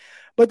about that.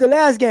 But the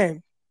last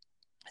game,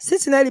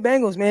 Cincinnati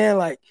Bengals, man,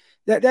 like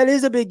that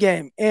is a big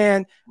game.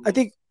 And I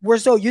think we're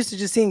so used to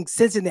just seeing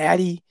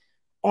Cincinnati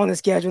on the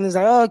schedule. And it's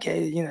like,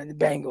 okay, the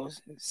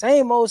Bengals,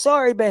 same old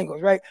sorry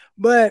Bengals, right?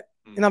 But,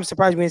 and I'm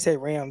surprised we didn't say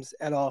Rams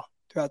at all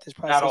throughout this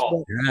process. At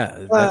all.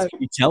 Yeah, that's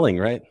pretty telling,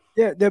 right?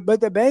 Yeah,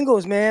 but the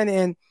Bengals, man,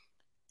 and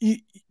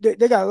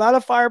they got a lot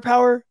of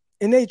firepower.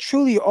 And they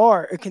truly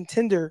are a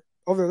contender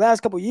over the last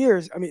couple of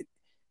years. I mean,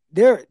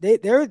 they're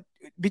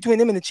between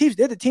them and the Chiefs,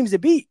 they're the teams to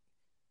beat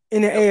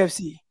in the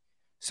AFC.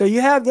 So you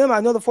have them.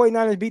 I know the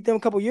 49ers beat them a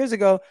couple of years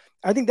ago.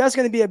 I think that's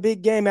going to be a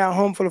big game at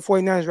home for the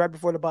 49ers right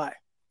before the bye.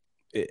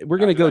 We're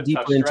going to go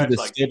deeper into the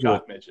schedule.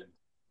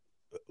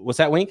 What's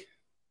that, Wink?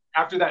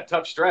 After that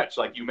tough stretch,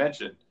 like you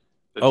mentioned.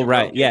 Oh,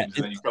 right. Yeah.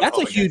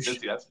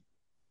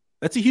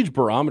 That's a huge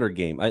barometer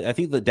game. I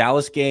think the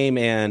Dallas game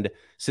and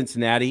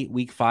Cincinnati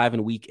week 5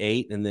 and week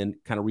 8, and then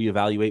kind of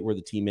reevaluate where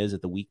the team is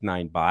at the week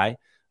 9 bye.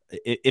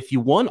 If you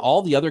won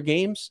all the other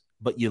games,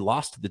 but you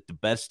lost to the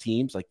best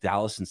teams like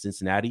Dallas and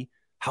Cincinnati,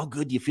 how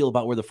good do you feel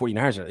about where the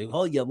 49ers are?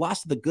 Well, you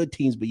lost to the good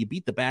teams, but you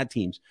beat the bad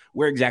teams.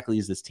 Where exactly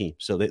is this team?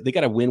 So they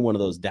got to win one of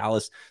those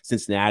Dallas,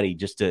 Cincinnati,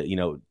 just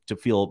to, to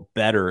feel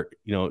better,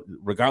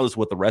 regardless of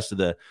what the rest of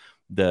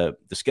the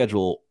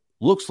schedule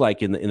looks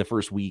like in the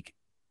first week.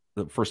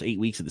 The first 8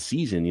 weeks of the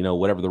season,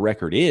 whatever the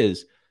record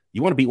is,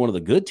 you want to beat one of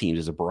the good teams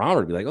as a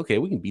barometer to be like, okay,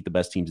 we can beat the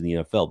best teams in the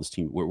NFL. This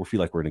team, we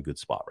feel like we're in a good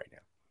spot right now.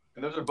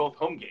 And those are both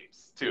home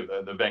games too,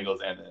 the Bengals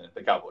and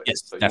the Cowboys.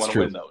 Yes, so you that's want to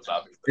true. win those,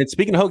 obviously. And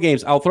speaking of home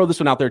games, I'll throw this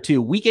one out there too.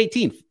 Week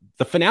 18,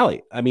 the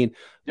finale. I mean,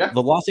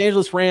 The Los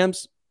Angeles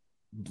Rams,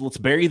 let's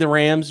bury the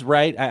Rams,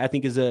 right? I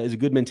think is a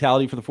good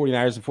mentality for the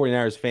 49ers and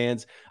 49ers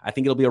fans. I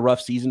think it'll be a rough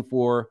season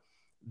for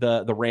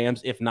the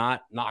Rams, if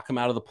not knock them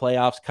out of the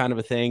playoffs kind of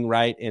a thing,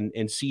 right?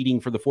 And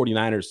seeding for the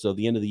 49ers. So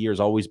the end of the year is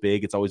always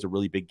big. It's always a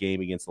really big game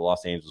against the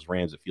Los Angeles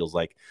Rams, it feels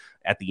like,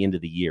 at the end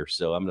of the year.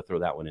 So I'm going to throw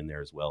that one in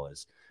there as well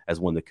as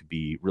one that could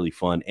be really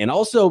fun. And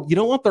also, you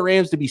don't want the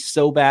Rams to be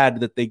so bad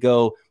that they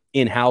go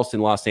in-house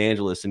in Los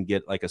Angeles and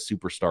get like a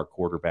superstar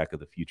quarterback of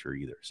the future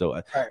either.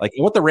 So like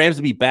you want the Rams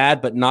to be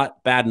bad, but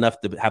not bad enough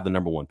to have the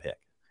number one pick.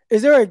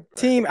 Is there a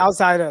team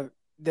outside of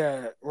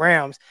the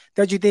Rams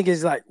that you think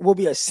is like, will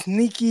be a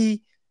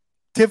sneaky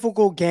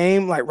difficult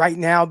game, like right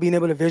now, being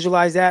able to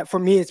visualize that? For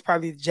me, it's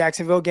probably the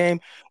Jacksonville game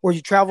where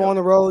you travel on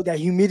the road. That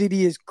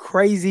humidity is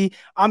crazy.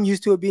 I'm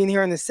used to it being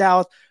here in the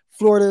South.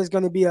 Florida is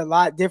going to be a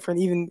lot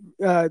different even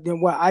than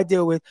what I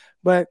deal with.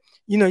 But,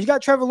 you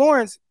got Trevor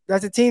Lawrence.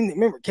 That's a team that,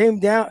 remember, came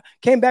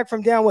back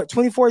from down,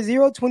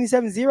 24-0,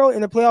 27-0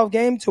 in a playoff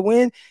game to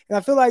win. And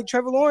I feel like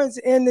Trevor Lawrence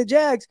and the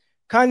Jags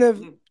kind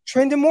of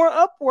trending more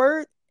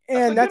upward.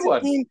 And that's a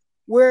team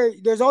where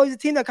there's always a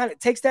team that kind of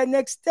takes that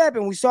next step.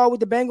 And we saw with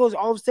the Bengals,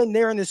 all of a sudden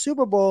they're in the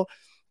Super Bowl.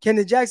 Can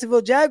the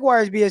Jacksonville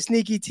Jaguars be a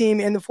sneaky team?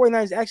 And the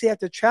 49ers actually have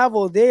to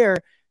travel there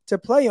to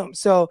play them.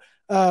 So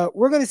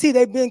we're going to see.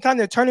 They've been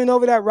kind of turning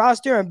over that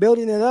roster and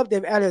building it up.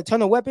 They've added a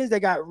ton of weapons. They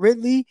got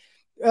Ridley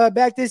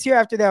back this year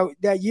after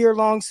that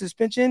year-long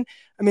suspension.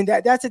 I mean,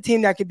 that's a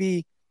team that could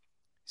be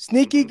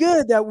sneaky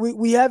good that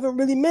we haven't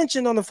really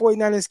mentioned on the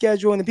 49ers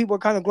schedule, and the people are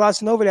kind of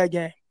glossing over that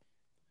game.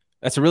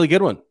 That's a really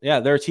good one. Yeah,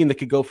 they're a team that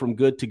could go from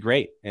good to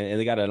great, and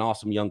they got an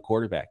awesome young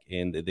quarterback,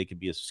 and they could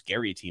be a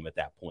scary team at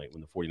that point when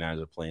the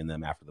 49ers are playing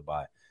them after the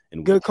bye.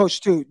 And good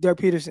coach, too, Doug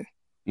Peterson.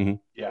 Mm-hmm.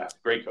 Yeah,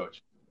 great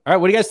coach. All right,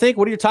 what do you guys think?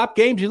 What are your top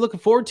games you're looking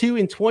forward to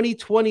in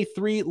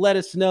 2023? Let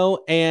us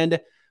know, and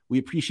we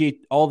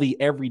appreciate all the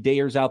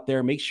everydayers out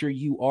there. Make sure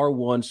you are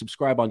one.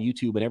 Subscribe on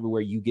YouTube and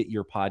everywhere you get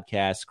your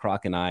podcasts.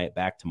 Croc and I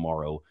back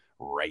tomorrow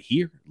right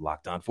here,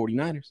 Locked On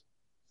 49ers.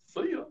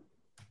 See ya.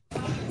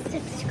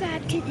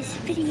 Subscribe to this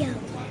video.